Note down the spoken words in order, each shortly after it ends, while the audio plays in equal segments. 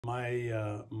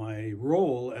My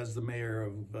role as the mayor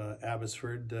of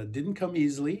Abbotsford didn't come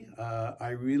easily.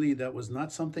 That was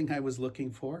not something I was looking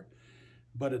for,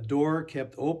 but a door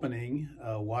kept opening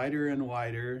wider and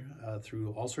wider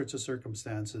through all sorts of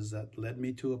circumstances that led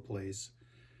me to a place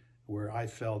where I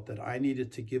felt that I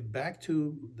needed to give back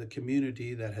to the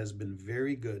community that has been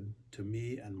very good to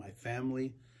me and my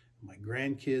family, my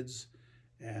grandkids,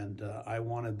 and I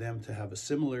wanted them to have a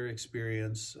similar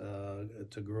experience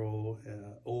to grow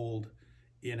old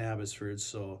in Abbotsford.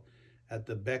 So at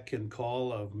the beck and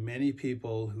call of many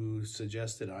people who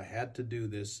suggested I had to do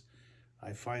this,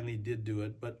 I finally did do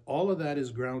it. But all of that is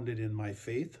grounded in my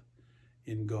faith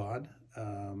in God,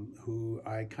 who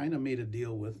I kind of made a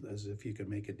deal with, as if you can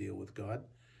make a deal with God,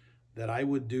 that I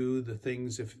would do the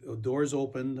things. If doors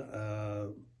opened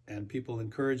and people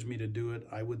encouraged me to do it,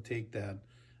 I would take that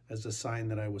as a sign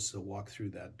that I was to walk through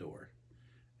that door.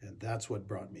 And that's what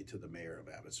brought me to the mayor of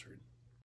Abbotsford.